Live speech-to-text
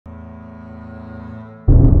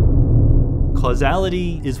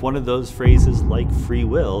Causality is one of those phrases like free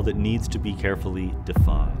will that needs to be carefully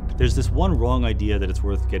defined. There's this one wrong idea that it's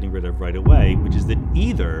worth getting rid of right away, which is that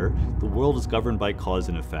either the world is governed by cause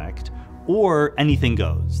and effect, or anything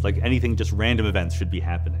goes, like anything, just random events should be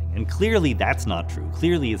happening. And clearly that's not true.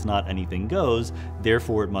 Clearly it's not anything goes,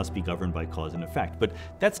 therefore it must be governed by cause and effect. But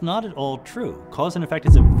that's not at all true. Cause and effect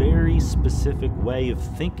is a very specific way of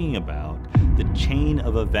thinking about the chain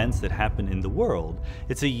of events that happen in the world.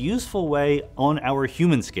 It's a useful way on our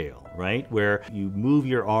human scale, right? Where you move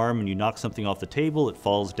your arm and you knock something off the table, it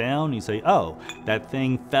falls down, you say, oh, that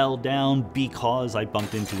thing fell down because I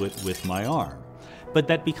bumped into it with my arm. But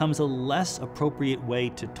that becomes a less appropriate way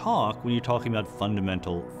to talk when you're talking about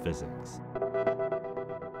fundamental physics.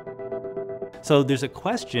 So there's a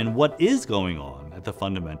question, what is going on at the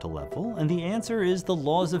fundamental level? And the answer is the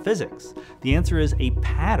laws of physics. The answer is a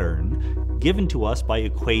pattern given to us by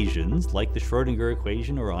equations like the Schrödinger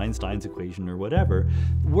equation or Einstein's equation or whatever.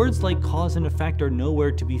 Words like cause and effect are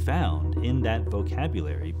nowhere to be found in that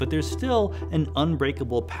vocabulary, but there's still an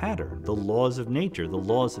unbreakable pattern, the laws of nature, the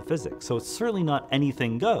laws of physics. So it's certainly not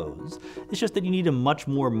anything goes. It's just that you need a much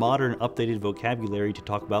more modern, updated vocabulary to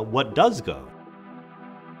talk about what does go.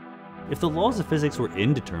 If the laws of physics were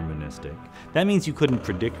indeterministic, that means you couldn't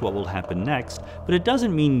predict what will happen next, but it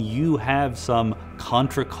doesn't mean you have some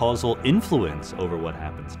contra-causal influence over what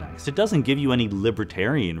happens next. It doesn't give you any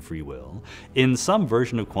libertarian free will. In some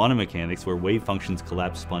version of quantum mechanics where wave functions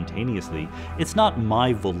collapse spontaneously, it's not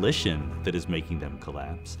my volition that is making them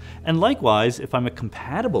collapse. And likewise, if I'm a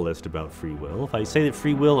compatibilist about free will, if I say that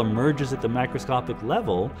free will emerges at the macroscopic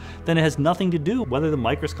level, then it has nothing to do whether the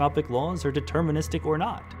microscopic laws are deterministic or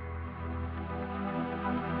not.